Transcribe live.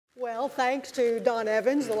Well, thanks to Don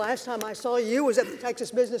Evans. The last time I saw you was at the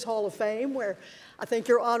Texas Business Hall of Fame, where I think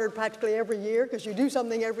you're honored practically every year because you do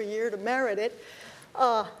something every year to merit it.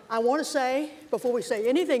 I want to say, before we say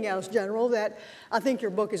anything else, General, that I think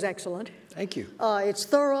your book is excellent. Thank you. It's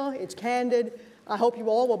thorough, it's candid. I hope you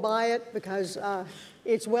all will buy it because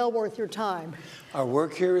it's well worth your time. Our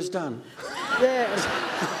work here is done. Yes,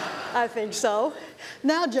 I think so.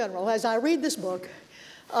 Now, General, as I read this book,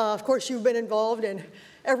 of course, you've been involved in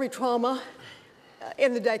every trauma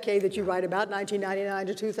in the decade that you write about, 1999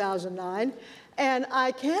 to 2009. And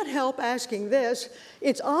I can't help asking this.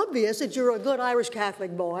 It's obvious that you're a good Irish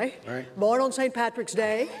Catholic boy, right, born on St. Patrick's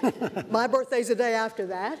Day. My birthday's the day after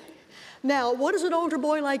that. Now, what is an older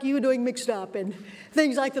boy like you doing mixed up in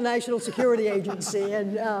things like the National Security Agency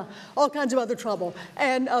and all kinds of other trouble?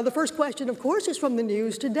 And the first question, of course, is from the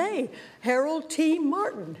news today. Harold T.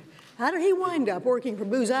 Martin. How did he wind up working for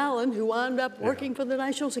Booz Allen, who wound up working for the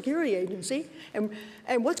National Security Agency? And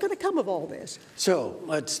what's going to come of all this? So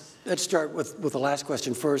let's start with the last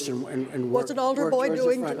question first and work. What's an older boy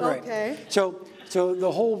doing? Okay. Right. So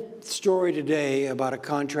the whole story today about a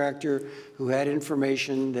contractor who had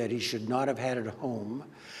information that he should not have had at home.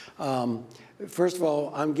 First of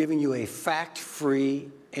all, I'm giving you a fact-free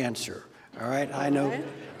answer. All right, I know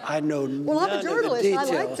well, I'm a journalist.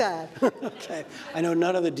 I like that. Okay, I know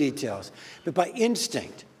none of the details, but by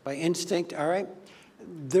instinct, all right,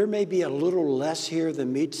 there may be a little less here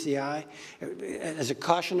than meets the eye. As a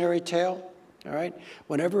cautionary tale, all right,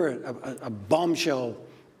 whenever a bombshell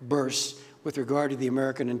bursts with regard to the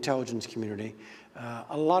American intelligence community,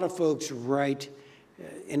 a lot of folks write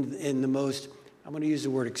in the most, I'm going to use the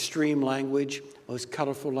word extreme language, most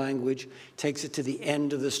colorful language, takes it to the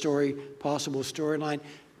end of the story, possible storyline.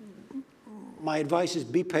 My advice is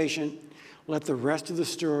be patient, let the rest of the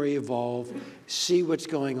story evolve, see what's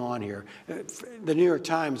going on here. The New York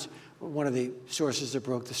Times, one of the sources that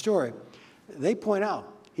broke the story, they point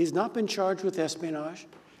out he's not been charged with espionage,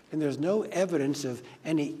 and there's no evidence of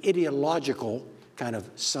any ideological kind of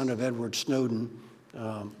son of Edward Snowden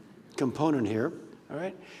component here. All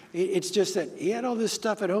right, it's just that he had all this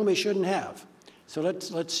stuff at home he shouldn't have. So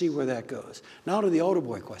let's see where that goes. Now to the older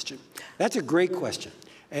boy question. That's a great question,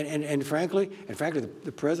 and frankly,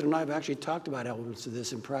 the president and I have actually talked about elements of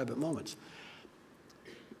this in private moments.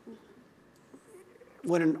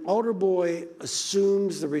 When an older boy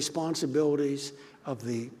assumes the responsibilities of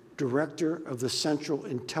the director of the Central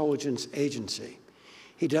Intelligence Agency,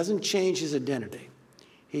 he doesn't change his identity.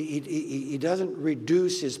 He doesn't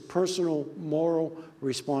reduce his personal moral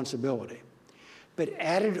responsibility. But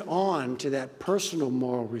added on to that personal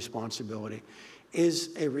moral responsibility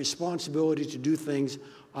is a responsibility to do things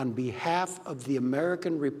on behalf of the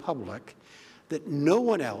American Republic that no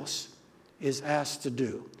one else is asked to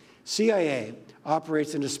do. CIA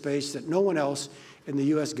operates in a space that no one else in the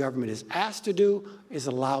U.S. government is asked to do, is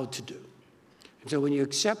allowed to do. And so when you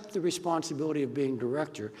accept the responsibility of being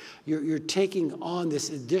director, you're taking on this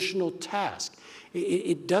additional task.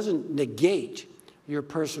 It doesn't negate your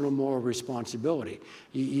personal moral responsibility.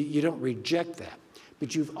 You don't reject that.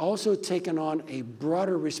 But you've also taken on a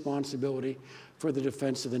broader responsibility for the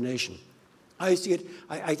defense of the nation. I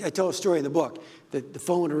tell a story in the book that the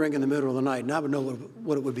phone would ring in the middle of the night, and I would know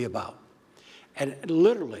what it would be about. And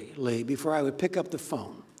literally, Lee, before I would pick up the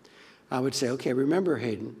phone, I would say, okay, remember,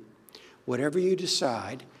 Hayden, whatever you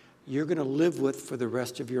decide, you're going to live with for the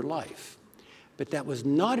rest of your life. But that was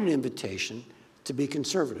not an invitation to be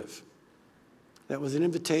conservative. That was an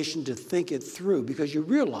invitation to think it through, because you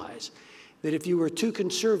realize that if you were too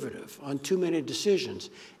conservative on too many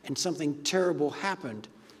decisions and something terrible happened,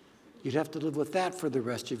 you'd have to live with that for the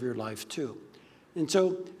rest of your life too. And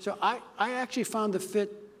so I actually found the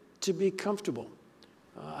fit to be comfortable.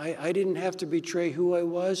 I didn't have to betray who I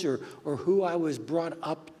was or who I was brought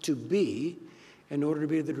up to be in order to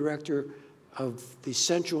be the director of the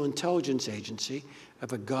Central Intelligence Agency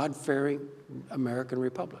of a God-fearing American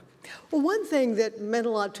republic. Well, one thing that meant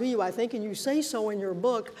a lot to you, I think, and you say so in your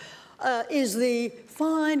book, is the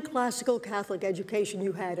fine classical Catholic education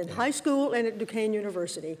you had in high school and at Duquesne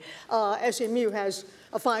University. SMU has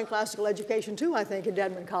a fine classical education too, I think, at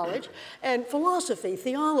Dedman College. And philosophy,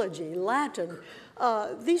 theology, Latin,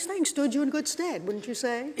 these things stood you in good stead, wouldn't you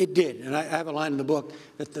say? It did, and I have a line in the book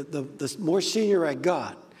that the more senior I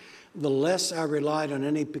got, the less I relied on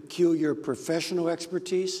any peculiar professional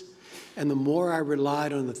expertise, and the more I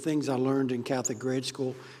relied on the things I learned in Catholic grade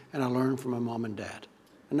school and I learned from my mom and dad.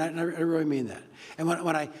 And I really mean that. And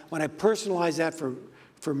when I personalize that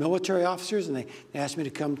for military officers, and they ask me to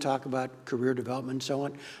come talk about career development and so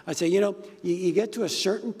on, I say, you know, you get to a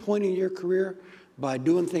certain point in your career by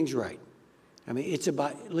doing things right. I mean, it's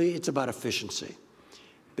about efficiency.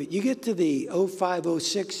 But you get to the 05,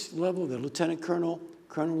 06 level, the lieutenant colonel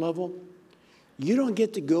level, you don't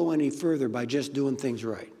get to go any further by just doing things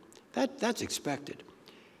right. That's expected.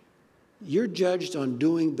 You're judged on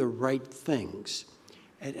doing the right things.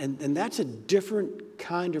 And that's a different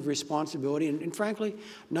kind of responsibility. And frankly,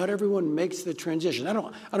 not everyone makes the transition. I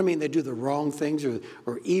don't mean they do the wrong things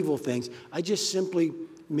or evil things. I just simply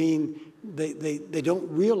mean they don't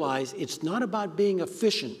realize it's not about being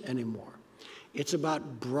efficient anymore. It's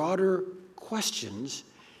about broader questions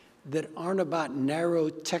that aren't about narrow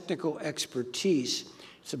technical expertise.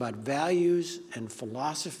 It's about values and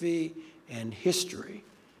philosophy and history.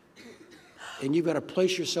 And you've got to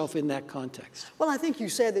place yourself in that context. Well, I think you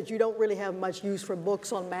said that you don't really have much use for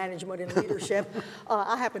books on management and leadership.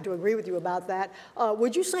 I happen to agree with you about that.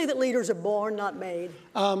 Would you say that leaders are born, not made?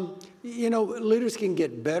 You know, leaders can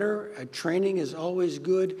get better. Training is always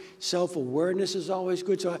good. Self-awareness is always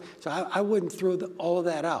good. So I wouldn't throw all of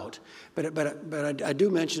that out. But I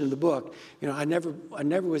do mention in the book, you know, I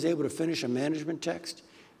never was able to finish a management text.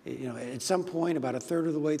 You know, at some point, about a third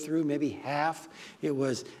of the way through, maybe half, it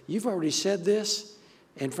was, you've already said this,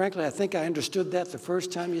 and frankly, I think I understood that the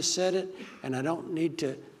first time you said it, and I don't need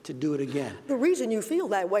to do it again. The reason you feel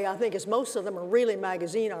that way, I think, is most of them are really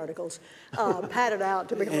magazine articles padded out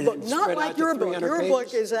to become a book. Not like your book. Your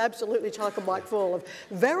book is absolutely chock-a-block full of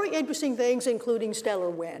very interesting things, including stellar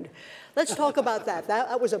wind. Let's talk about that.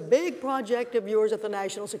 That was a big project of yours at the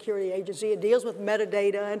National Security Agency. It deals with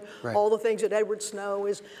metadata and all the things that Edward Snowden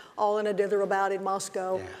is all in a dither about in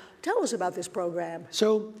Moscow. Yeah. Tell us about this program.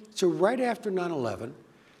 So right after 9/11,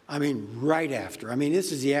 right after,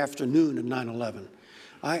 this is the afternoon of 9/11,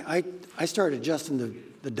 I started adjusting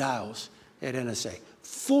the dials at NSA,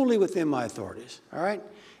 fully within my authorities, all right?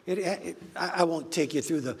 I won't take you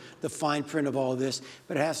through the fine print of all this,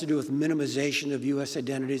 but it has to do with minimization of U.S.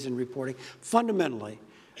 identities and reporting. Fundamentally,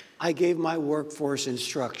 I gave my workforce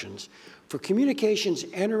instructions for communications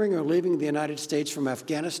entering or leaving the United States from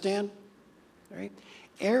Afghanistan, right?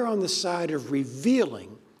 Err on the side of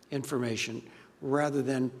revealing information rather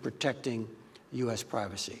than protecting U.S.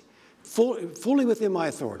 privacy. Fully within my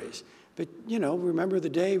authorities. But, you know, remember the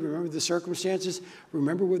day, remember the circumstances,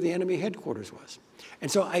 remember where the enemy headquarters was.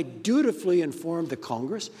 And so I dutifully informed the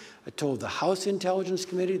Congress. I told the House Intelligence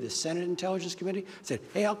Committee, the Senate Intelligence Committee. I said,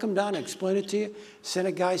 hey, I'll come down and explain it to you.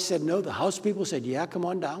 Senate guys said no. The House people said, yeah, come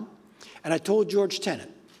on down. And I told George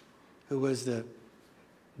Tenet, who was the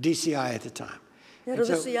DCI at the time. Head of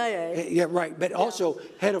the CIA. Yeah, right, but also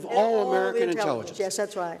head of all American intelligence. Yes,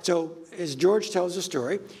 that's right. So as George tells the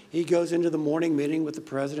story, he goes into the morning meeting with the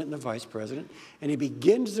president and the vice president, and he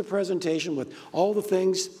begins the presentation with all the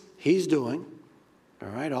things he's doing, all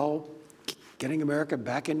right, all getting America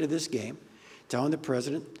back into this game, telling the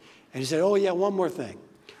president. And he said, oh, yeah, one more thing.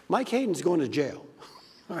 Mike Hayden's going to jail.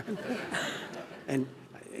 All right? And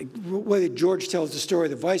when George tells the story,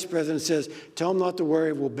 the vice president says, tell him not to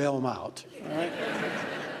worry, we'll bail him out. All right?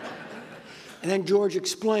 And then George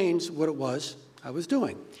explains what it was I was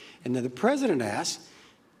doing. And then the president asks,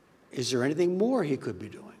 is there anything more he could be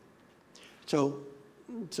doing? So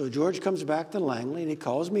George comes back to Langley, and he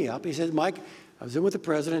calls me up. He says, Mike, I was in with the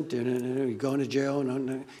president, and you're going to jail.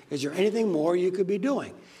 Is there anything more you could be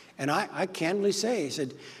doing? And I candidly say, he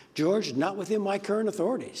said, George, not within my current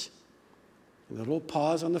authorities. And a little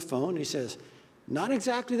pause on the phone. He says, not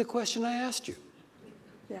exactly the question I asked you.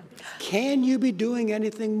 Yeah. Can you be doing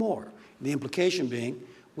anything more? The implication being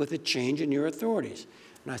with a change in your authorities.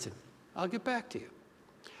 And I said, I'll get back to you.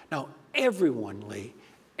 Now, everyone, Lee,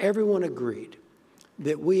 everyone agreed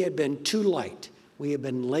that we had been too light. We had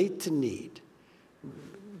been late to need.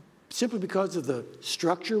 Simply because of the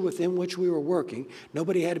structure within which we were working,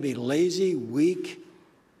 nobody had to be lazy, weak,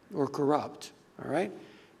 or corrupt, all right?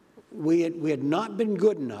 We had not been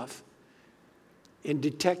good enough in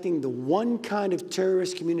detecting the one kind of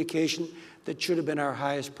terrorist communication that should have been our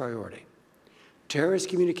highest priority. Terrorist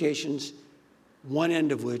communications, one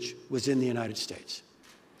end of which was in the United States.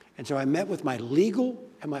 And so I met with my legal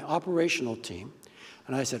and my operational team,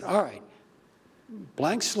 and I said, all right,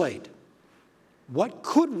 blank slate, what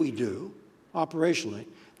could we do operationally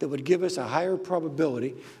that would give us a higher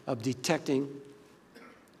probability of detecting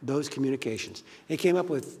those communications? They came up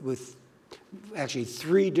with actually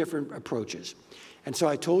 3 different approaches. And so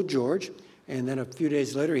I told George, and then a few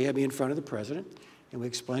days later he had me in front of the president, and we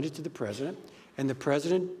explained it to the president, and the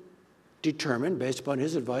president determined, based upon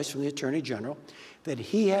his advice from the Attorney General, that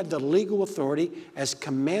he had the legal authority as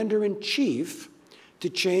Commander-in-Chief to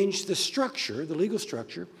change the structure, the legal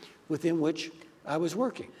structure, within which I was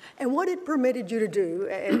working. And what it permitted you to do,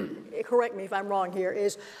 and correct me if I'm wrong here,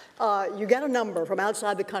 is you get a number from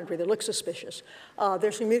outside the country that looks suspicious.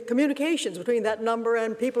 There's some communications between that number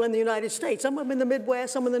and people in the United States, some of them in the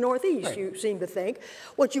Midwest, some in the Northeast, right. You seem to think.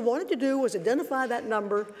 What you wanted to do was identify that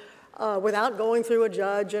number without going through a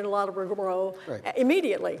judge and a lot of rigmarole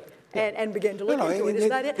immediately. And begin to look into it. Is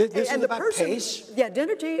that it? This and is the about person, pace. the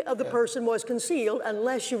identity of the person was concealed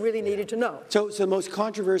unless you really needed to know. So the most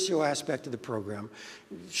controversial aspect of the program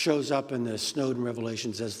shows up in the Snowden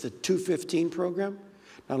revelations as the 215 program.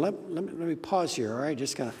 Now let me pause here, all right?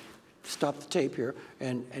 Just kind of stop the tape here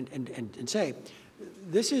and say,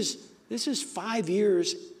 this is 5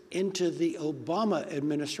 years into the Obama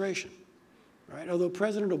administration, right? Although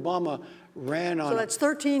President Obama ran on... So that's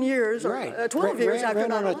 13 years, or 12 years after 9/11.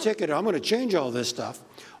 Ran on a ticket, I'm going to change all this stuff.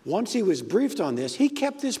 Once he was briefed on this, he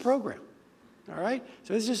kept this program, all right?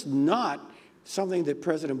 So this is not something that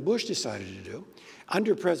President Bush decided to do.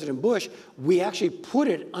 Under President Bush, we actually put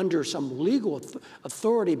it under some legal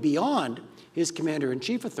authority beyond his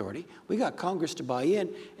commander-in-chief authority. We got Congress to buy in,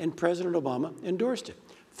 and President Obama endorsed it.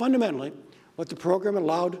 Fundamentally, what the program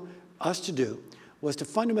allowed us to do was to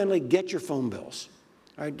fundamentally get your phone bills.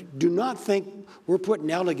 All right? Do not think we're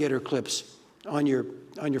putting alligator clips on your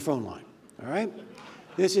phone line, all right?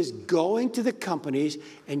 This is going to the companies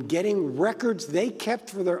and getting records they kept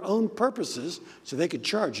for their own purposes so they could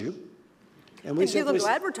charge you. And we give them to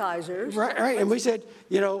advertisers. Right, and we said,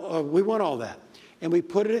 you know, we want all that. And we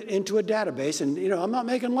put it into a database, and, you know, I'm not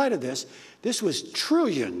making light of this. This was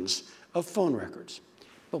trillions of phone records.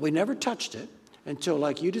 But we never touched it until,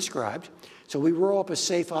 like you described, so we roll up a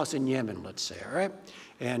safe house in Yemen, let's say, all right?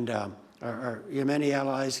 And our Yemeni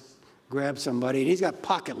allies grab somebody, and he's got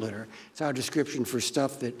pocket litter. It's our description for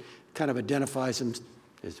stuff that kind of identifies him.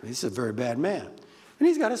 This is a very bad man. And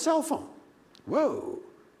he's got a cell phone. Whoa,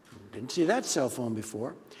 didn't see that cell phone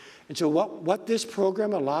before. And so what this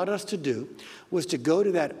program allowed us to do was to go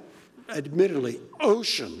to that, admittedly,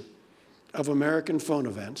 ocean of American phone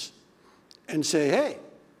events and say, hey,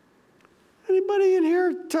 anybody in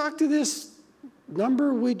here talk to this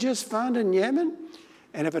number we just found in Yemen?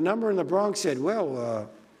 And if a number in the Bronx said, well,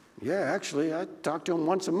 yeah, actually, I talk to him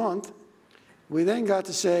once a month, we then got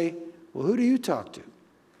to say, well, who do you talk to?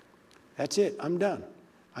 That's it. I'm done.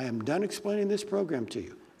 I am done explaining this program to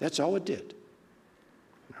you. That's all it did.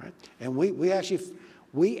 All right? And we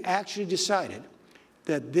actually decided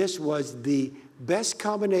that this was the best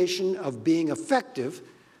combination of being effective,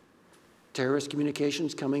 terrorist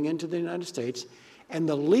communications coming into the United States, and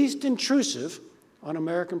the least intrusive on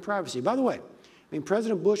American privacy. By the way, I mean,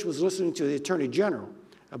 President Bush was listening to the Attorney General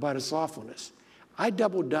about its lawfulness. I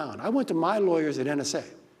doubled down. I went to my lawyers at NSA,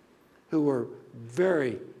 who were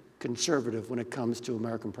very conservative when it comes to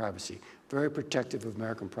American privacy, very protective of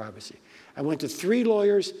American privacy. I went to 3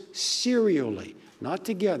 lawyers serially, not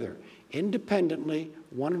together, independently,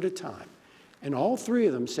 one at a time. And all 3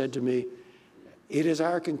 of them said to me, it is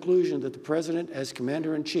our conclusion that the President, as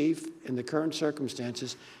Commander-in-Chief in the current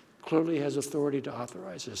circumstances, clearly has authority to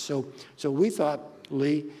authorize this. So we thought,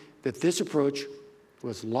 Lee, that this approach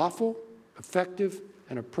was lawful, effective,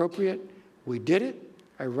 and appropriate. We did it.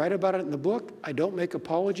 I write about it in the book. I don't make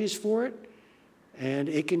apologies for it. And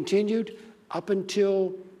it continued up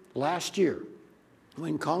until last year,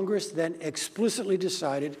 when Congress then explicitly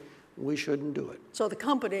decided we shouldn't do it. So the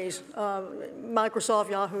companies,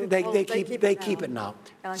 Microsoft, Yahoo, they keep it now.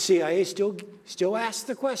 CIA still asks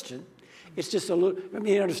the question. It's just a little, I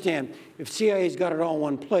mean, you understand, if CIA's got it all in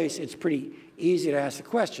one place, it's pretty easy to ask the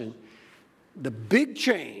question. The big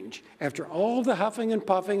change, after all the huffing and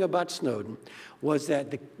puffing about Snowden, was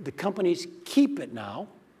that the companies keep it now,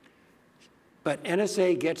 but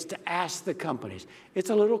NSA gets to ask the companies. It's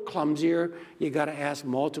a little clumsier. You got to ask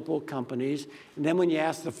multiple companies. And then when you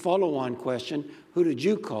ask the follow-on question, who did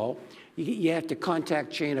you call? You have to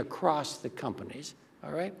contact chain across the companies,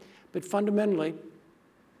 all right? But fundamentally,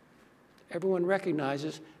 everyone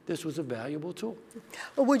recognizes this was a valuable tool.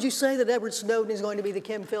 Well, would you say that Edward Snowden is going to be the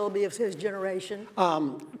Kim Philby of his generation,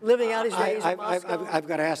 living out his days in Moscow? I've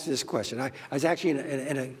got to ask this question. I was actually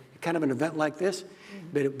in a kind of an event like this,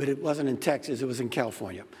 but it wasn't in Texas. It was in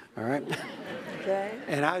California, all right? Okay.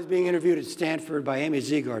 And I was being interviewed at Stanford by Amy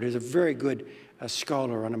Zegard, who's a very good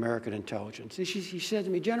scholar on American intelligence. And she said to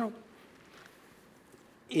me, General,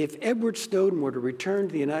 if Edward Snowden were to return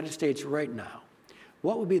to the United States right now,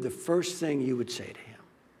 what would be the first thing you would say to him?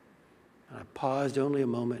 And I paused only a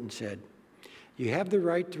moment and said, you have the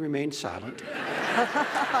right to remain silent.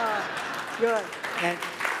 Good.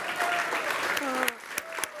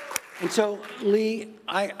 And so, Lee,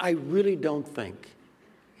 I really don't think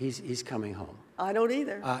he's coming home. I don't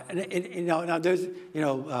either. You know, now there's, you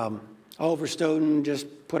know, Oliver Stone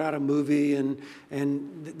just put out a movie, and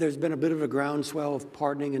there's been a bit of a groundswell of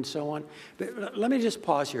pardoning and so on. But let me just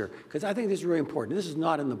pause here, because I think this is really important. This is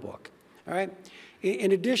not in the book, all right?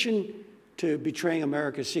 In addition to betraying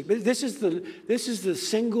America's secret, this is the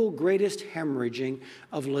single greatest hemorrhaging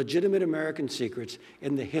of legitimate American secrets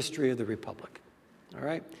in the history of the Republic, all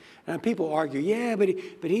right? And people argue, yeah, but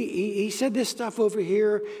he said this stuff over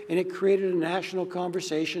here, and it created a national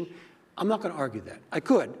conversation. I'm not going to argue that. I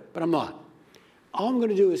could, but I'm not. All I'm going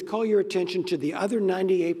to do is call your attention to the other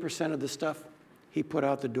 98% of the stuff he put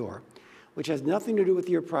out the door, which has nothing to do with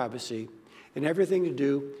your privacy and everything to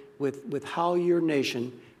do with how your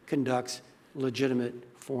nation conducts legitimate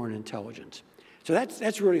foreign intelligence. So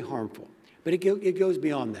that's really harmful. But it goes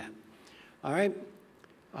beyond that. All right?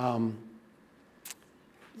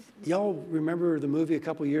 Y'all remember the movie a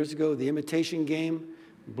couple years ago, The Imitation Game?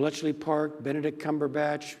 Bletchley Park, Benedict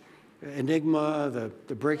Cumberbatch, Enigma,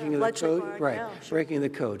 the breaking of the code, Park, right? Yeah, sure. Breaking the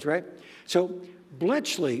codes, right? So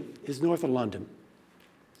Bletchley is north of London,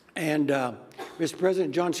 and Mr.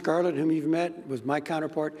 President John Scarlett, whom you've met, was my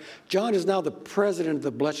counterpart. John is now the president of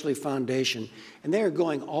the Bletchley Foundation, and they are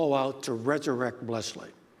going all out to resurrect Bletchley.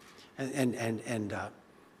 And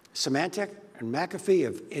Symantec and McAfee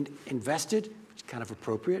have invested, which is kind of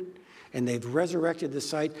appropriate, and they've resurrected the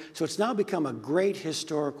site, so it's now become a great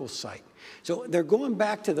historical site. So they're going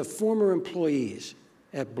back to the former employees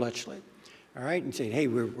at Bletchley, all right, and saying, hey,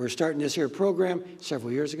 we're starting this here program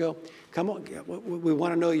several years ago. Come on, we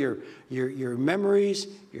want to know your memories,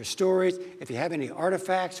 your stories. If you have any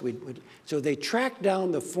artifacts, so they tracked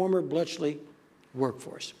down the former Bletchley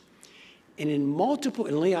workforce. And in multiple,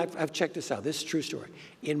 and Lee, I've checked this out, this is a true story.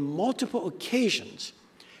 In multiple occasions,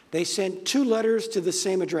 they sent 2 letters to the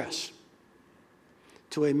same address,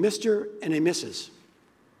 to a Mr. and a Mrs.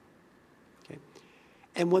 Okay?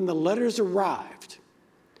 And when the letters arrived,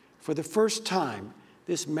 for the first time,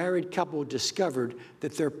 this married couple discovered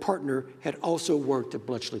that their partner had also worked at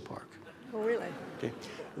Bletchley Park. Oh, really? Okay?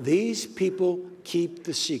 These people keep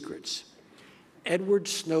the secrets. Edward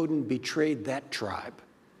Snowden betrayed that tribe,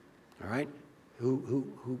 all right, who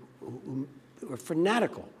were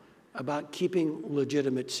fanatical about keeping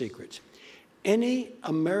legitimate secrets. Any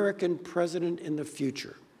American president in the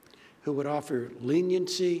future who would offer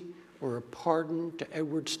leniency or a pardon to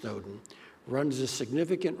Edward Snowden runs a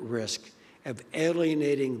significant risk of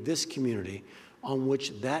alienating this community on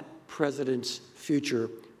which that president's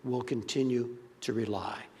future will continue to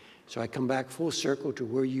rely. So I come back full circle to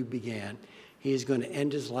where you began. He is going to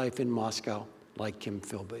end his life in Moscow like Kim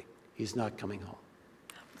Philby. He's not coming home.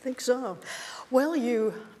 I think so. Well,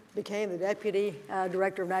 you became the Deputy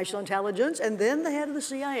Director of National Intelligence and then the head of the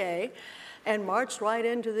CIA and marched right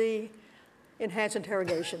into the Enhanced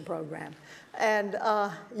Interrogation Program. And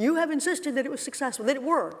you have insisted that it was successful, that it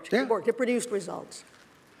worked. Yeah. It worked. It produced results.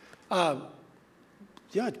 You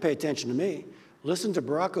don't have to pay attention to me. Listen to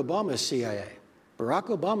Barack Obama's CIA. Barack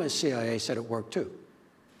Obama's CIA said it worked too.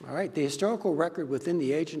 All right? The historical record within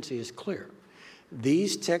the agency is clear.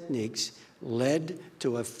 These techniques led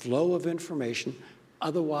to a flow of information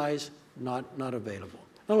otherwise not available.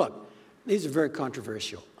 Now look, these are very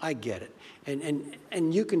controversial. I get it.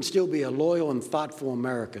 And you can still be a loyal and thoughtful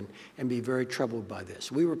American and be very troubled by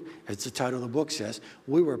this. We were, as the title of the book says,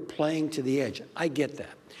 we were playing to the edge. I get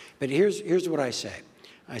that. But here's what I say.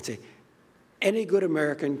 I say, any good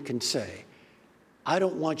American can say, I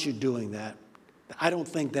don't want you doing that. I don't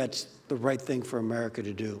think that's the right thing for America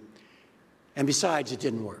to do. And besides, it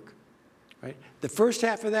didn't work. Right? The first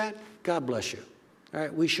half of that, God bless you. All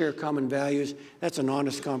right, we share common values. That's an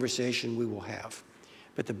honest conversation we will have.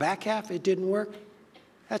 But the back half, it didn't work.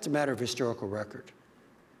 That's a matter of historical record.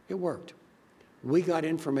 It worked. We got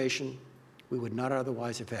information we would not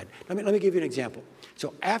otherwise have had. Let me give you an example.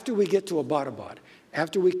 So after we get to Abbottabad,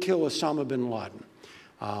 after we kill Osama bin Laden,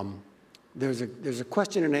 there's a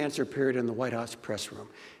question and answer period in the White House press room.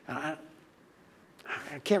 And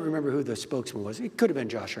I can't remember who the spokesman was. It could have been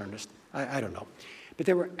Josh Earnest. I don't know. But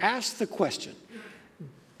they were asked the question,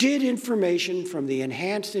 did information from the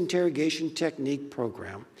Enhanced Interrogation Technique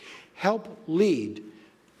program help lead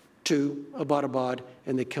to Abbottabad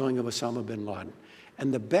and the killing of Osama bin Laden?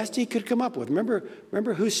 And the best he could come up with,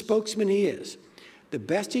 remember whose spokesman he is, the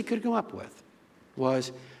best he could come up with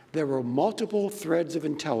was there were multiple threads of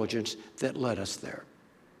intelligence that led us there,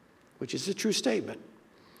 which is a true statement,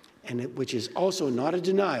 and which is also not a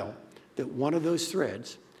denial that one of those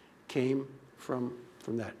threads came from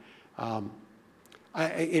that.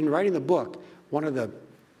 In writing the book, one of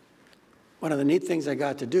the neat things I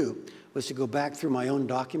got to do was to go back through my own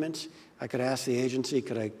documents. I could ask the agency,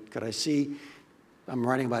 could I see I'm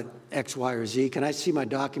writing about X, Y, or Z. Can I see my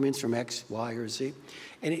documents from X, Y, or Z?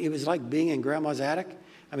 And it was like being in Grandma's attic.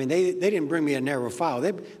 I mean, they didn't bring me a narrow file.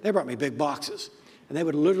 They brought me big boxes. And they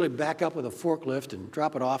would literally back up with a forklift and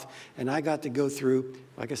drop it off. And I got to go through,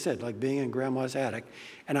 like I said, like being in Grandma's attic.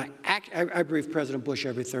 And I briefed President Bush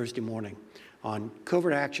every Thursday morning on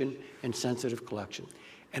covert action and sensitive collection.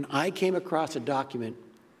 And I came across a document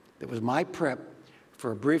that was my prep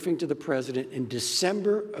for a briefing to the president in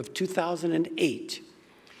December of 2008,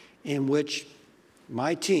 in which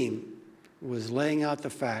my team was laying out the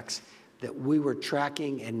facts that we were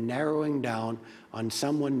tracking and narrowing down on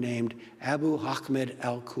someone named Abu Ahmed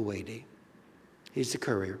al-Kuwaiti. He's the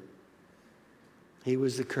courier. He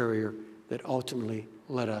was the courier that ultimately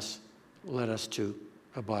led us to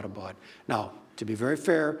Abbottabad. Now, to be very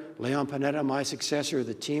fair, Leon Panetta, my successor,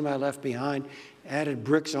 the team I left behind, added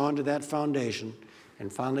bricks onto that foundation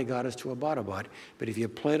and finally got us to Abbottabad. But if you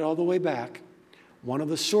play it all the way back, one of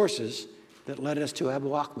the sources that led us to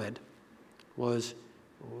Abu Ahmed were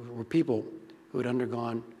people who had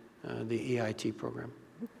undergone the EIT program.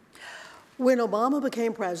 When Obama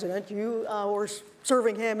became president, you were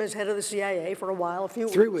serving him as head of the CIA for a while, a few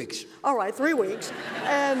weeks. 3 weeks. All right, 3 weeks.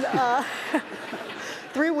 And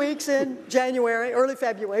 3 weeks in January, early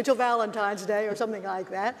February, till Valentine's Day or something like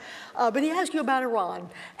that. But he asked you about Iran.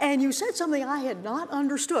 And you said something I had not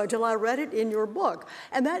understood till I read it in your book.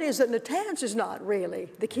 And that is that Natanz is not really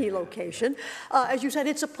the key location. As you said,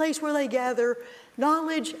 it's a place where they gather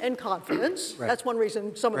knowledge and confidence. Right. That's one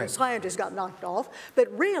reason some of the scientists got knocked off.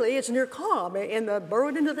 But really, it's near Qom,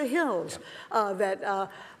 burrowed into the hills,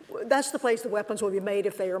 that's the place the weapons will be made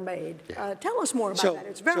if they are made. Yeah. Tell us more about that.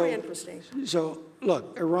 It's very interesting. So,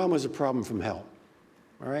 look, Iran was a problem from hell,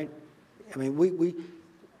 all right? I mean,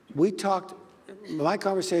 we talked, my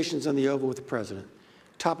conversations on the Oval with the president,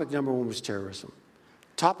 topic number 1 was terrorism.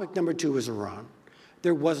 Topic number 2 was Iran.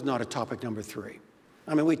 There was not a topic number 3.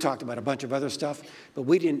 I mean, we talked about a bunch of other stuff, but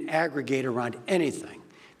we didn't aggregate around anything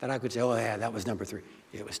that I could say, oh, yeah, that was number 3.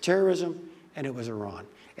 It was terrorism, and it was Iran.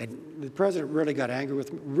 And the president rarely got angry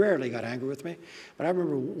with me, but I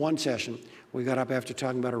remember one session, we got up after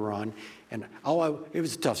talking about Iran, and it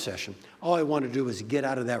was a tough session. All I wanted to do was get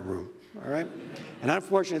out of that room, all right? And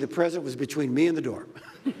unfortunately, the president was between me and the door.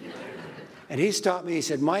 And he stopped me, he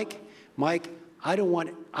said, Mike, I don't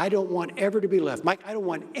want ever to be left. Mike, I don't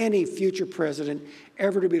want any future president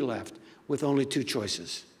ever to be left with only 2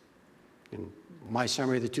 choices. And my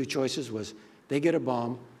summary of the 2 choices was, they get a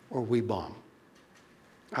bomb or we bomb.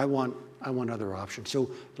 I want other options. So,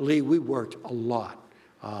 Lee, we worked a lot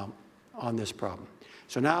on this problem.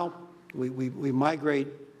 So now we migrate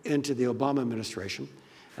into the Obama administration,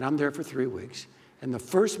 and I'm there for 3 weeks. And the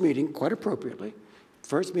first meeting, quite appropriately,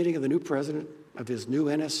 first meeting of the new president of his new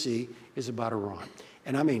NSC is about Iran.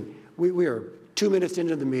 And I mean, we are 2 minutes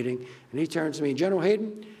into the meeting, and he turns to me, General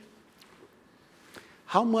Hayden,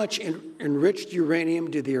 how much enriched uranium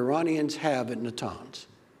do the Iranians have at Natanz?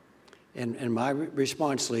 And my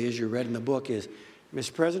response, Lee, as you read in the book, is,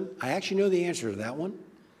 Mr. President, I actually know the answer to that one,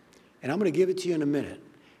 and I'm going to give it to you in a minute.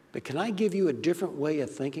 But can I give you a different way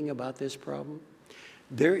of thinking about this problem?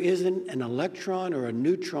 There isn't an electron or a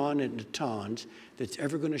neutron at Natanz that's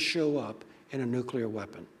ever going to show up in a nuclear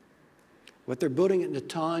weapon. What they're building at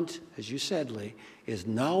Natanz, as you said, Lee, is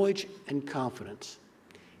knowledge and confidence.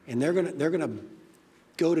 And they're going to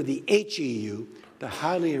go to the HEU, the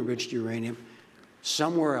highly enriched uranium,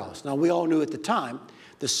 somewhere else. Now, we all knew at the time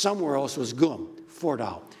the somewhere else was GUM,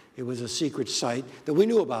 Fordow. It was a secret site that we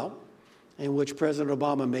knew about, and which President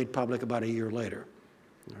Obama made public about a year later.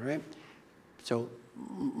 All right? So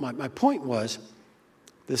my point was,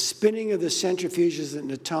 the spinning of the centrifuges at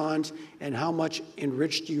Natanz and how much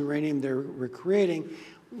enriched uranium they were creating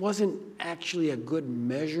wasn't actually a good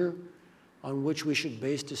measure on which we should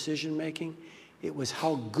base decision-making. It was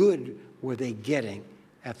how good were they getting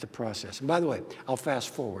at the process. And by the way, I'll fast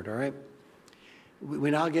forward, all right?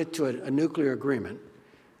 We now get to a nuclear agreement,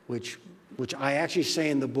 which I actually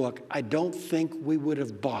say in the book, I don't think we would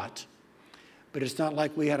have bought, but it's not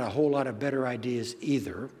like we had a whole lot of better ideas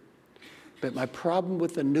either. But my problem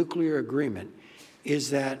with the nuclear agreement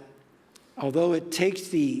is that although it takes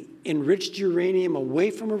the enriched uranium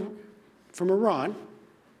away from Iran,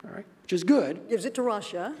 all right, which is good. Gives it to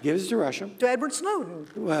Russia. Gives it to Russia. To Edward Snowden.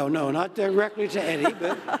 Well, no, not directly to Eddie,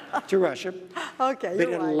 but to Russia. Okay,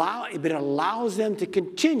 you're right. But it allows them to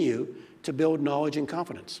continue to build knowledge and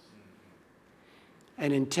confidence.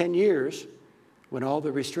 And in 10 years, when all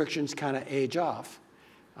the restrictions kind of age off,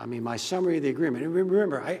 I mean, my summary of the agreement, and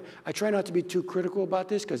remember, I try not to be too critical about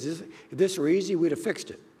this, because if this were easy, we'd have fixed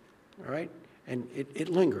it, all right? And it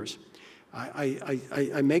lingers.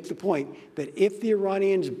 I make the point that if the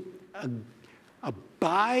Iranians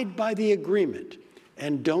abide by the agreement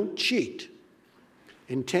and don't cheat,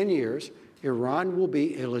 in 10 years, Iran will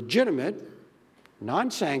be a legitimate,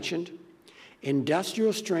 non-sanctioned,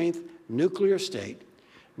 industrial-strength nuclear state,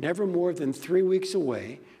 never more than 3 weeks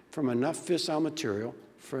away from enough fissile material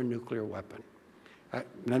for a nuclear weapon.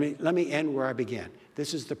 Let me end where I began.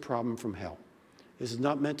 This is the problem from hell. This is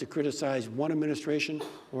not meant to criticize one administration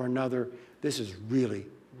or another. This is really,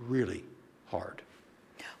 really hard.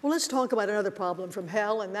 Well, let's talk about another problem from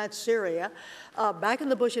hell, and that's Syria. Back in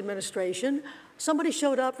the Bush administration, somebody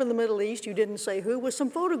showed up from the Middle East, you didn't say who, with some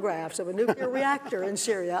photographs of a nuclear reactor in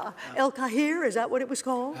Syria. El Kahir, is that what it was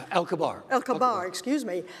called? El Kabar. El Kabar, excuse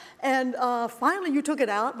me. And finally you took it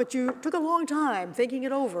out, but you took a long time thinking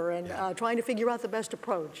it over and trying to figure out the best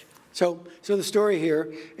approach. So the story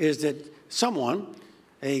here is that someone,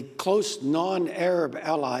 a close non-Arab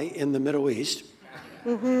ally in the Middle East,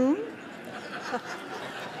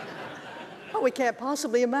 Oh, we can't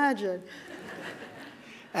possibly imagine.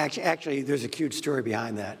 Actually, there's a cute story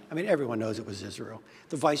behind that. I mean, everyone knows it was Israel.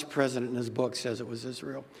 The vice president in his book says it was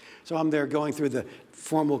Israel. So I'm there going through the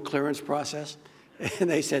formal clearance process, and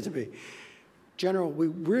they said to me, General, we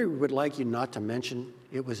really would like you not to mention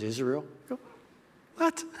it was Israel. I go,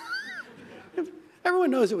 what?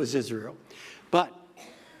 Everyone knows it was Israel. But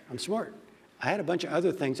I'm smart. I had a bunch of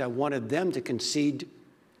other things I wanted them to concede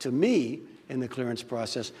to me in the clearance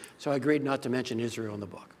process, so I agreed not to mention Israel in the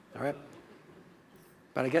book, all right?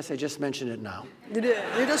 But I guess I just mentioned it now. You did.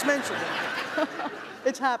 You just mentioned it.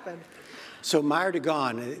 It's happened. So Meir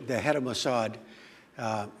Dagan, the head of Mossad,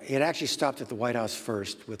 it actually stopped at the White House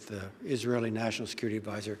first with the Israeli National Security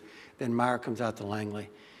Advisor. Then Meir comes out to Langley.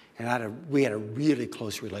 And we had a really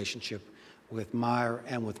close relationship with Meir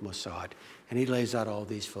and with Mossad. And he lays out all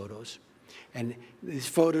these photos. And these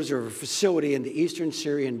photos are of a facility in the eastern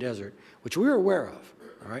Syrian desert, which we were aware of,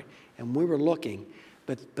 all right? And we were looking.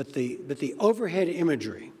 But the overhead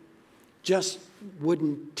imagery just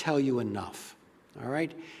wouldn't tell you enough, all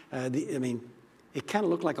right? I mean, it kind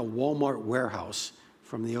of looked like a Walmart warehouse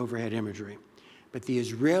from the overhead imagery. But the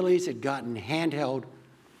Israelis had gotten handheld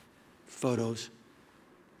photos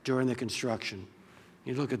during the construction.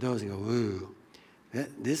 You look at those and go, ooh,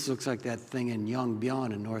 this looks like that thing in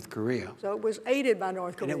Yongbyon in North Korea. So it was aided by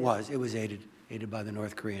North Korea. And it was aided by the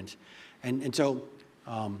North Koreans. And so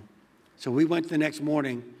we went the next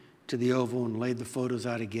morning to the Oval and laid the photos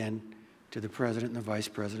out again to the president and the vice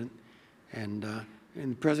president. And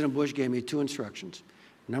President Bush gave me 2 instructions.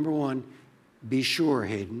 Number 1, be sure,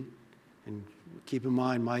 Hayden, and keep in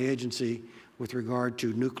mind my agency with regard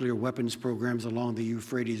to nuclear weapons programs along the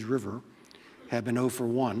Euphrates River have been 0 for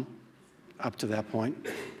 1 up to that point.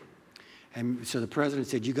 And so the president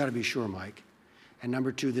said, you got to be sure, Mike. And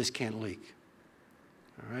number 2, this can't leak.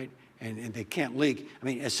 All right? And they can't leak. I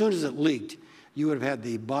mean, as soon as it leaked, you would have had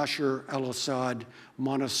the Bashar al-Assad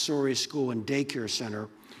Montessori School and Daycare Center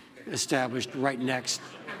established right next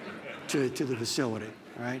to the facility,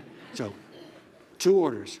 all right? So 2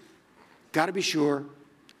 orders. Got to be sure,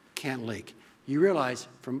 can't leak. You realize,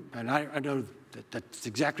 and I know that's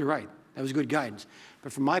exactly right. That was good guidance.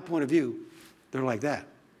 But from my point of view, they're like that.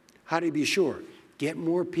 How do you be sure? Get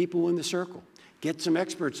more people in the circle. Get some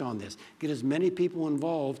experts on this. Get as many people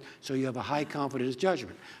involved so you have a high confidence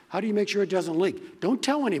judgment. How do you make sure it doesn't leak? Don't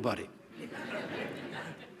tell anybody.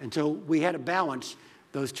 And so we had to balance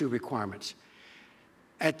those 2 requirements.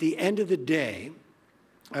 At the end of the day,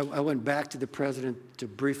 I went back to the president to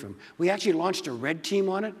brief him. We actually launched a red team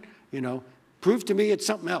on it. You know, prove to me it's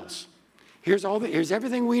something else. Here's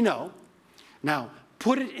everything we know. Now,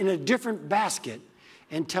 put it in a different basket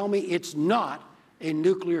and tell me it's not a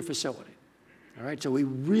nuclear facility. All right, so we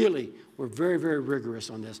really were very, very rigorous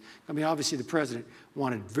on this. I mean, obviously the president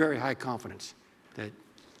wanted very high confidence that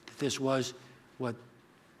this was what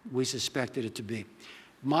we suspected it to be.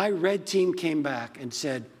 My red team came back and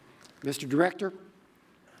said, Mr. Director,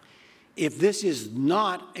 if this is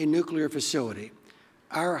not a nuclear facility,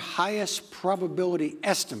 our highest probability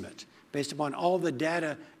estimate, based upon all the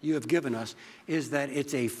data you have given us, is that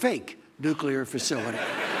it's a fake nuclear facility.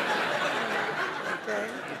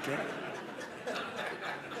 Okay.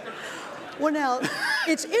 Well, now,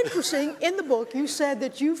 it's interesting, in the book, you said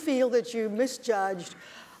that you feel that you misjudged,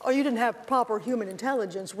 or you didn't have proper human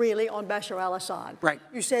intelligence, really, on Bashar al-Assad. Right.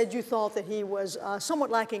 You said you thought that he was somewhat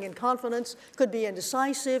lacking in confidence, could be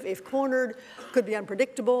indecisive, if cornered, could be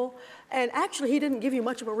unpredictable, and actually he didn't give you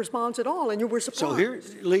much of a response at all, and you were surprised.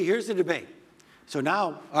 So Lee, here's the debate. So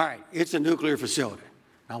now, all right, it's a nuclear facility.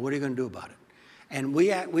 Now, what are you going to do about it? And we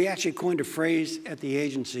actually coined a phrase at the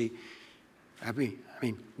agency, I mean,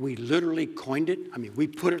 we literally coined it. I mean, we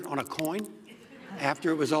put it on a coin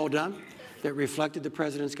after it was all done that reflected the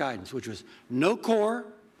president's guidance, which was no core,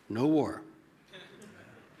 no war.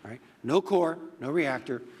 All right? No core, no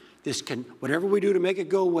reactor. Whatever we do to make it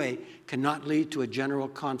go away cannot lead to a general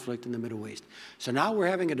conflict in the Middle East. So now we're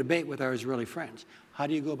having a debate with our Israeli friends. How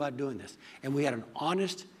do you go about doing this? And we had an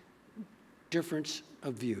honest difference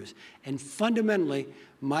of views. And fundamentally,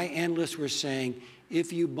 my analysts were saying,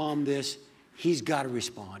 if you bomb this, he's got to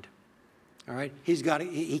respond. All right?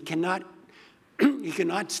 He cannot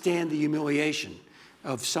stand the humiliation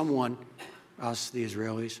of someone, us, the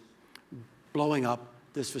Israelis, blowing up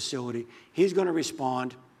this facility. He's going to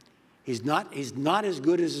respond. He's not as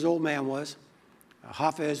good as his old man was.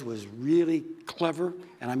 Hafez was really clever,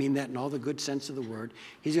 and I mean that in all the good sense of the word.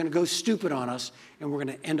 He's going to go stupid on us, and we're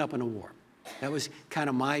going to end up in a war. That was kind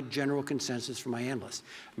of my general consensus from my analysts.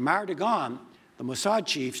 Meir Dagan, the Mossad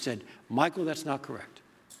chief, said, Michael, that's not correct.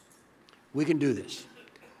 We can do this.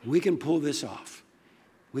 We can pull this off.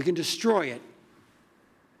 We can destroy it.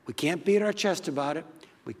 We can't beat our chest about it.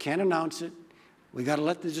 We can't announce it. We got to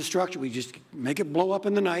let the destruction, we just make it blow up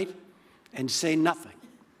in the night and say nothing.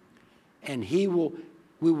 And we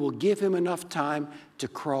will give him enough time to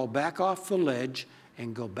crawl back off the ledge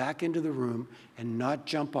and go back into the room and not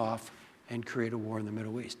jump off and create a war in the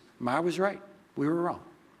Middle East. Meir was right. We were wrong.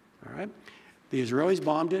 All right? The Israelis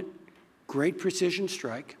bombed it. Great precision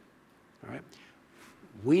strike. All right?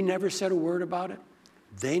 We never said a word about it.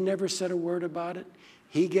 They never said a word about it.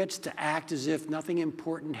 He gets to act as if nothing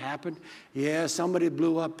important happened. Yeah, somebody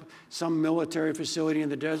blew up some military facility in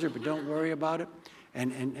the desert, but don't worry about it,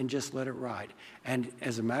 and just let it ride. And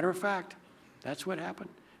as a matter of fact, that's what happened.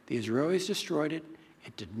 The Israelis destroyed it.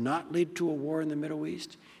 It did not lead to a war in the Middle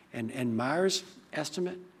East. And Meir's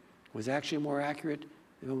estimate was actually more accurate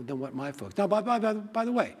than what my folks. Now, by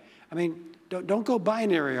the way, I mean, don't go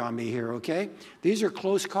binary on me here, okay? These are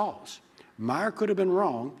close calls. Meir could have been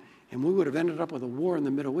wrong, and we would have ended up with a war in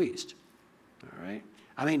the Middle East. All right?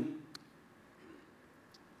 I mean,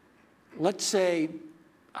 let's say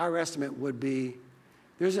our estimate would be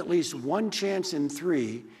there's at least 1 chance in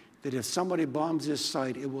 3 that if somebody bombs this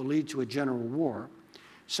site, it will lead to a general war.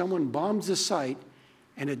 Someone bombs the site,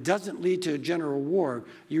 and it doesn't lead to a general war.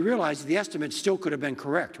 You realize the estimate still could have been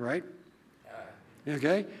correct, right?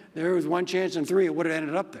 Okay? There was 1 chance in 3 it would have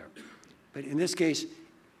ended up there. But in this case,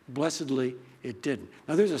 blessedly, it didn't.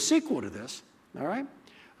 Now, there's a sequel to this, all right?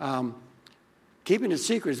 Keeping it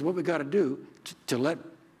secret is what we got to do to let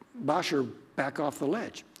Bashar back off the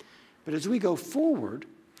ledge. But as we go forward,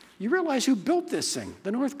 you realize who built this thing,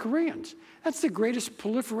 the North Koreans. That's the greatest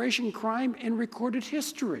proliferation crime in recorded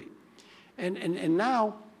history. And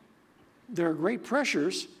now there are great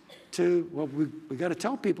pressures to, well, we got to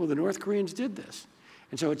tell people the North Koreans did this.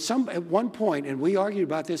 And so at one point, and we argued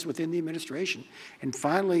about this within the administration, and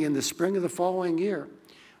finally in the spring of the following year,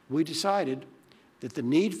 we decided that the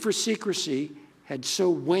need for secrecy had so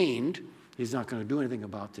waned, he's not going to do anything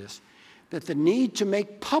about this, that the need to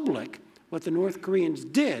make public what the North Koreans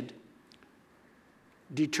did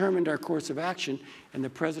determined our course of action, and the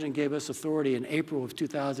president gave us authority in April of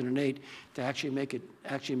 2008 to actually make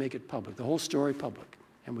it public, the whole story public,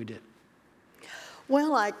 and we did.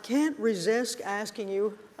 Well, I can't resist asking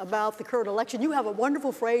you about the current election. You have a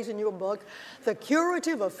wonderful phrase in your book, the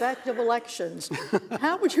curative effect of elections.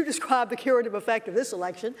 How would you describe the curative effect of this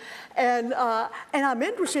election? And I'm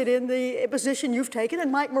interested in the position you've taken, and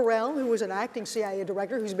Mike Morrell, who was an acting CIA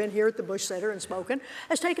director who's been here at the Bush Center and spoken,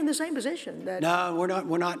 has taken the same position. That no,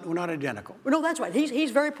 we're not identical. No, that's right.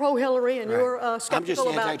 He's very pro-Hillary, and right. You're skeptical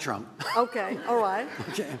about. I'm just anti-Trump. Okay, all right.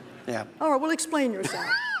 Okay, yeah. All right, well, explain yourself.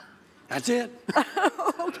 That's it.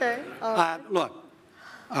 Okay. Look,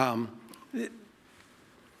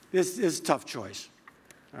 this is a tough choice,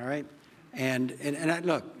 all right? And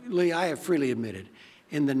look, Lee, I have freely admitted,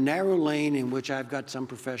 in the narrow lane in which I've got some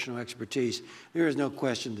professional expertise, there is no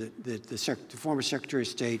question that the former Secretary of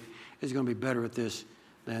State is going to be better at this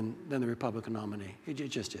than the Republican nominee. It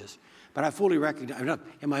just is. But I fully recognize, look,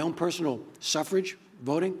 in my own personal suffrage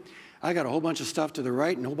voting, I got a whole bunch of stuff to the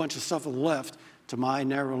right and a whole bunch of stuff to the left to my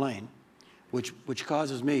narrow lane, which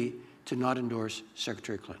causes me to not endorse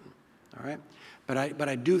Secretary Clinton, all right? But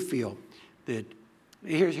I do feel that,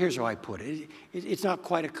 here's how I put it. It's not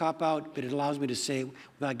quite a cop-out, but it allows me to say,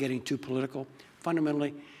 without getting too political,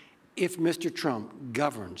 fundamentally, if Mr. Trump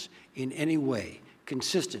governs in any way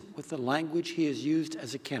consistent with the language he has used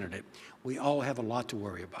as a candidate, we all have a lot to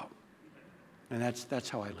worry about. And that's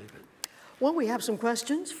how I leave it. Well, we have some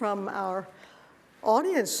questions from our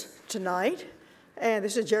audience tonight. And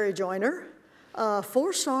this is Jerry Joyner.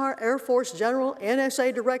 Four-star Air Force General,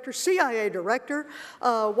 NSA Director, CIA Director.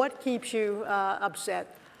 What keeps you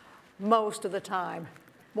upset most of the time,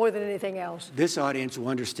 more than anything else? This audience will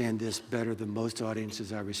understand this better than most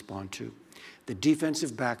audiences I respond to. The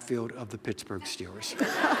defensive backfield of the Pittsburgh Steelers.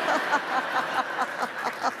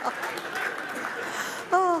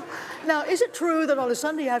 Now, is it true that on a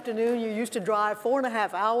Sunday afternoon you used to drive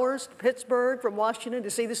 4.5 hours to Pittsburgh from Washington to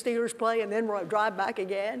see the Steelers play and then drive back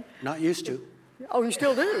again? Not used to. Oh, you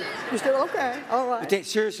still do? You still, okay, all right. But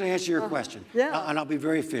seriously, answer your question. Yeah. And I'll be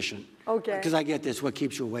very efficient. Okay. Because I get this, what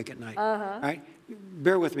keeps you awake at night. All right?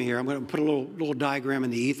 Bear with me here. I'm going to put a little diagram in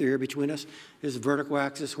the ether here between us. This is vertical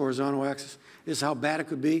axis, horizontal axis. This is how bad it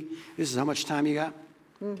could be. This is how much time you got.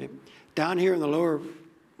 Okay. Down here in the lower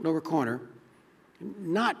corner,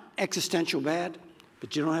 not existential bad,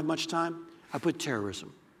 but you don't have much time, I put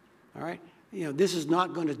terrorism. All right? You know, this is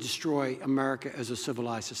not going to destroy America as a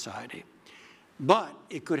civilized society. But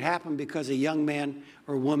it could happen because a young man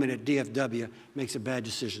or woman at DFW makes a bad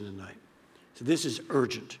decision tonight. So this is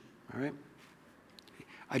urgent, all right?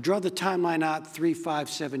 I draw the timeline out 3, 5,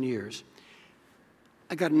 7 years.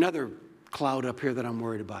 I got another cloud up here that I'm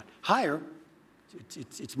worried about. Higher,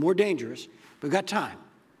 it's more dangerous, but we've got time,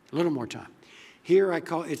 a little more time. Here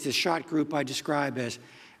it's a shot group I describe as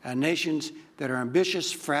nations that are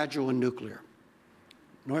ambitious, fragile, and nuclear.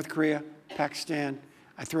 North Korea, Pakistan,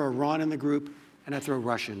 I throw Iran in the group, and I throw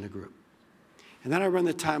Russia in the group. And then I run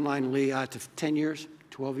the timeline, Lee, out to 10 years,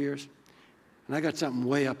 12 years, and I got something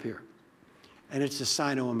way up here. And it's the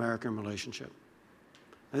Sino-American relationship.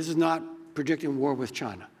 Now, this is not predicting war with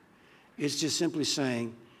China. It's just simply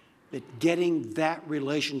saying that getting that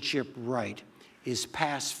relationship right is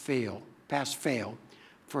pass-fail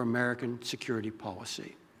for American security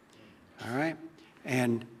policy. All right?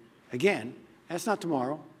 And again, that's not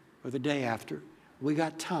tomorrow or the day after. We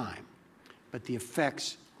got time. But the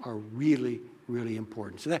effects are really, really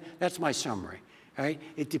important. So that's my summary. All right?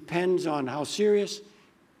 It depends on how serious.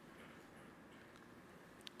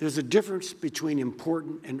 There's a difference between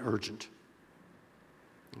important and urgent.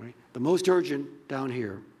 All right? The most urgent down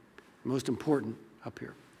here, the most important up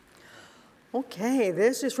here. Okay,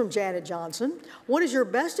 this is from Janet Johnson. What is your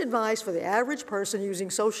best advice for the average person using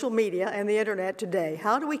social media and the internet today?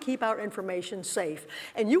 How do we keep our information safe?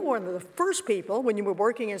 And you were one of the first people, when you were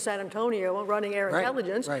working in San Antonio running air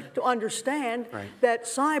intelligence, to understand that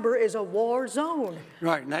cyber is a war zone.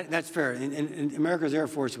 Right, and that's fair. And America's Air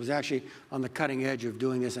Force was actually on the cutting edge of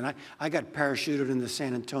doing this. And I got parachuted into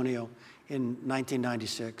San Antonio in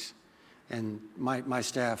 1996. And my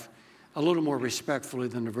staff, a little more respectfully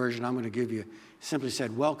than the version I'm going to give you, simply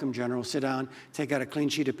said, welcome, General, sit down, take out a clean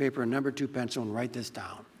sheet of paper and number 2 pencil and write this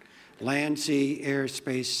down. Land, sea, air,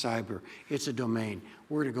 space, cyber. It's a domain.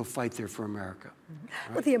 We're going to go fight there for America.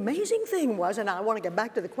 Right? But the amazing thing was, and I want to get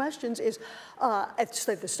back to the questions, is at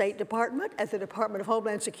the State Department, at the Department of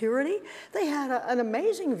Homeland Security, they had an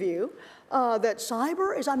amazing view that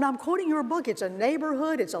cyber is, I'm quoting your book, it's a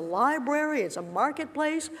neighborhood, it's a library, it's a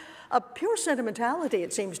marketplace, a pure sentimentality,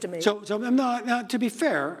 it seems to me. So now, to be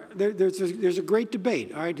fair, there's a great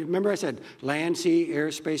debate. All right, remember I said land, sea,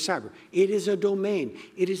 air, space, cyber. It is a domain.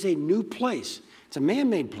 It is a new place. It's a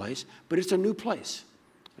man-made place, but it's a new place.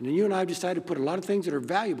 And then you and I have decided to put a lot of things that are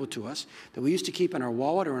valuable to us that we used to keep in our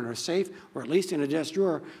wallet or in our safe or at least in a desk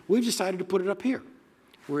drawer. We've decided to put it up here,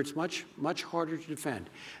 where it's much, much harder to defend.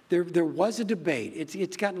 There was a debate.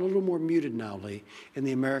 It's gotten a little more muted now, Lee, in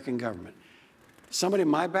the American government. Somebody in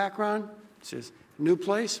my background says, new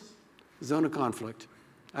place, zone of conflict.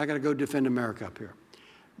 I got to go defend America up here.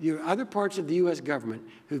 You have other parts of the U.S. government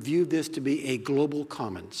who view this to be a global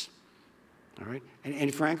commons. All right?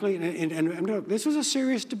 And frankly, and this was a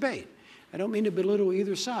serious debate. I don't mean to belittle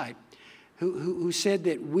either side, who said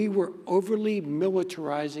that we were overly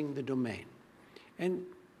militarizing the domain. And,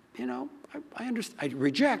 you know, I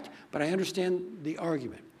reject, but I understand the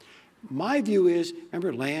argument. My view is,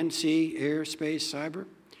 remember, land, sea, air, space, cyber?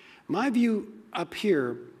 My view up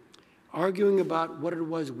here, arguing about what it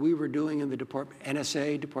was we were doing in the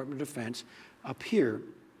NSA, Department of Defense, up here,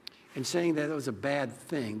 and saying that it was a bad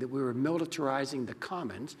thing, that we were militarizing the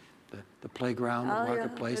commons, the playground, the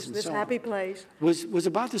marketplace, and so on. This happy place. Was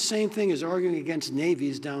about the same thing as arguing against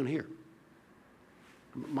navies down here.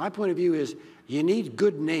 My point of view is you need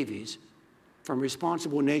good navies from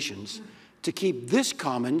responsible nations to keep this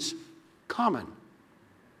commons common.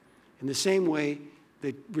 In the same way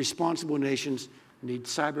that responsible nations need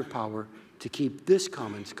cyber power to keep this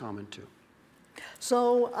commons common too.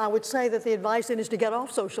 So I would say that the advice then is to get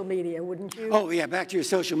off social media, wouldn't you? Oh, yeah, back to your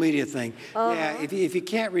social media thing. Yeah, if you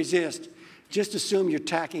can't resist, just assume you're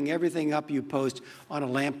tacking everything up you post on a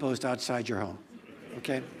lamppost outside your home,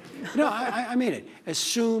 okay? No, I mean it.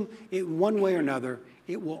 Assume it one way or another,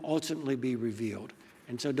 it will ultimately be revealed.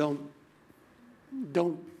 And so don't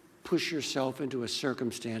push yourself into a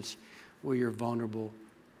circumstance where you're vulnerable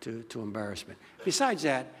to embarrassment. Besides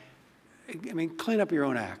that, I mean, clean up your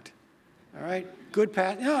own act, all right? Good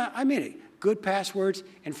Good passwords,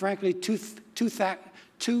 and frankly, two-factor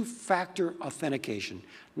authentication.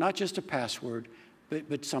 Not just a password,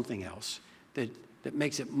 but something else that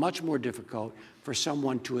makes it much more difficult for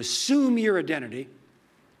someone to assume your identity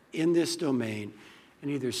in this domain and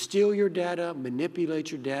either steal your data, manipulate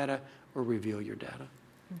your data, or reveal your data.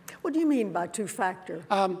 What do you mean by two-factor?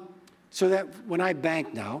 So that when I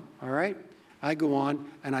bank now, all right, I go on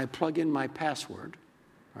and I plug in my password,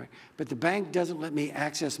 right? But the bank doesn't let me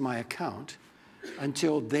access my account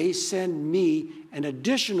until they send me an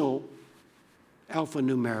additional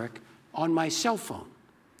alphanumeric on my cell phone,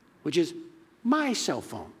 which is my cell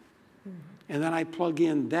phone. And then I plug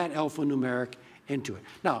in that alphanumeric into it.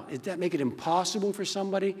 Now, does that make it impossible for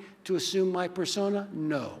somebody to assume my persona?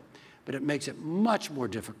 No, but it makes it much more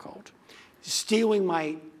difficult. Stealing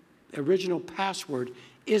my original password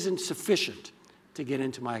isn't sufficient to get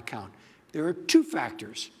into my account. There are two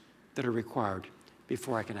factors that are required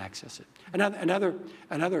before I can access it.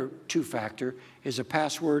 Another two-factor is a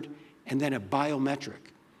password and then a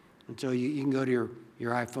biometric. And so you can go to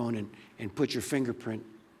your iPhone and put your fingerprint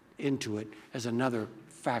into it as another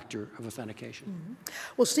factor of authentication.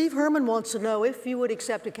 Well, Steve Herman wants to know if you would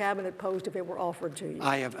accept a cabinet post if it were offered to you.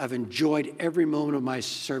 I've enjoyed every moment of my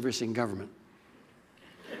service in government.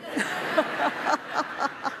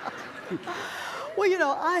 Well, you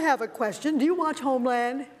know, I have a question. Do you watch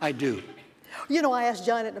Homeland? I do. You know, I asked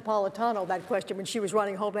Janet Napolitano that question when she was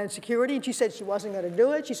running Homeland Security, and she said she wasn't going to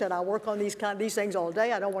do it. She said, I work on these things all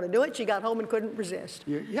day. I don't want to do it. She got home and couldn't resist.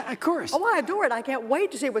 Yeah, of course. Oh, I adore it. I can't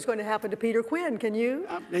wait to see what's going to happen to Peter Quinn. Can you?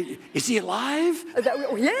 Is he alive?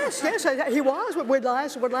 Yes, he was.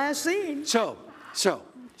 What last seen. So,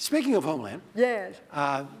 speaking of Homeland, yes.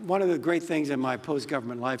 One of the great things in my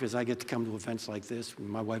post-government life is I get to come to events like this.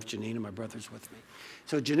 My wife, Janine, and my brother's with me.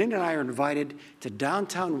 So Janine and I are invited to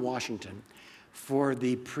downtown Washington for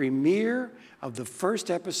the premiere of the first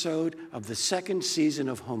episode of the second season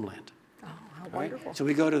of Homeland. Oh, how wonderful. Right? So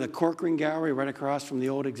we go to the Corcoran Gallery right across from the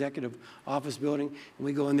old executive office building, and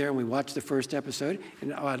we go in there and we watch the first episode,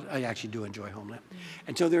 and I actually do enjoy Homeland.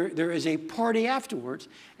 And so there is a party afterwards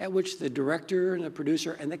at which the director and the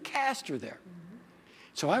producer and the cast are there.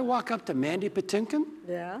 So I walk up to Mandy Patinkin,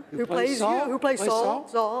 who plays Saul.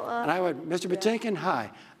 And I went, Mr. Patinkin, hi,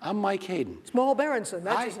 I'm Mike Hayden. Small Berenson,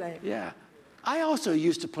 that's his name. Yeah. I also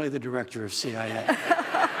used to play the director of CIA.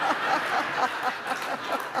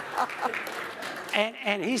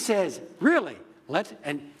 and he says, really?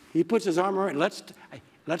 And he puts his arm around,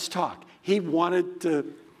 let's talk. He wanted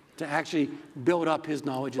to actually build up his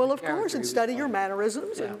knowledge of the character. Well, of course, and study your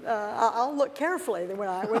mannerisms. Yeah. And I'll look carefully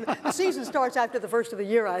when the season starts after the first of the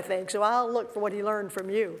year, I think. So I'll look for what he learned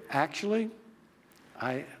from you. Actually,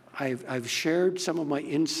 I've shared some of my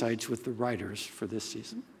insights with the writers for this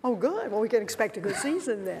season. Oh, good. Well, we can expect a good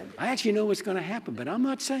season then. I actually know what's going to happen, but I'm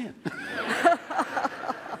not saying.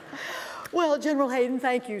 Well, General Hayden,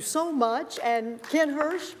 thank you so much. And Ken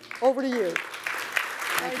Hirsch, over to you.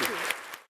 Thank you.